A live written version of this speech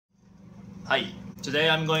Hi, today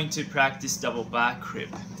I'm going to practice double backflip.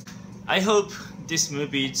 I hope this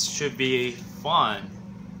movie should be fun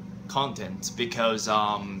content because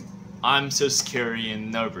I'm so scary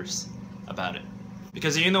and nervous about it.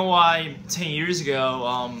 Because you know why? 10 years ago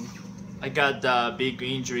I got a big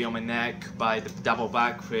injury on my neck by the double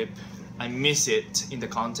backflip. I missed it in the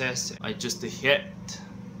contest. I just hit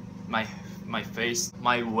my face,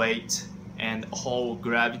 my weight, and whole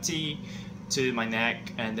gravity to my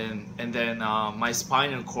neck, and then my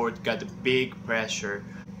spinal cord got a big pressure.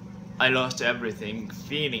 I lost everything,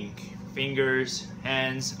 feeling, fingers,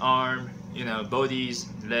 hands, arm, bodies,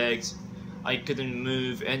 legs. I couldn't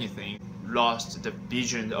move anything. Lost the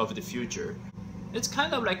vision of the future. It's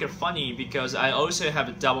kind of like a funny because I also have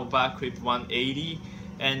a double backflip 180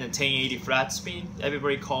 and a 1080 flat spin.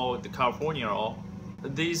 Everybody call it the California roll.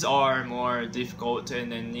 These are more difficult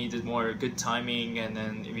and then needed more good timing, and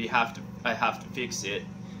then I have to fix it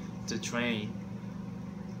to train.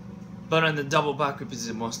 But on the double backflip is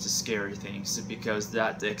the most scary things because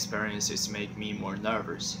that experiences make me more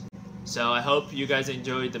nervous. So I hope you guys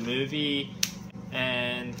enjoyed the movie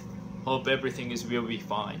and hope everything will be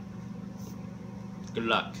fine. Good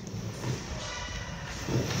luck.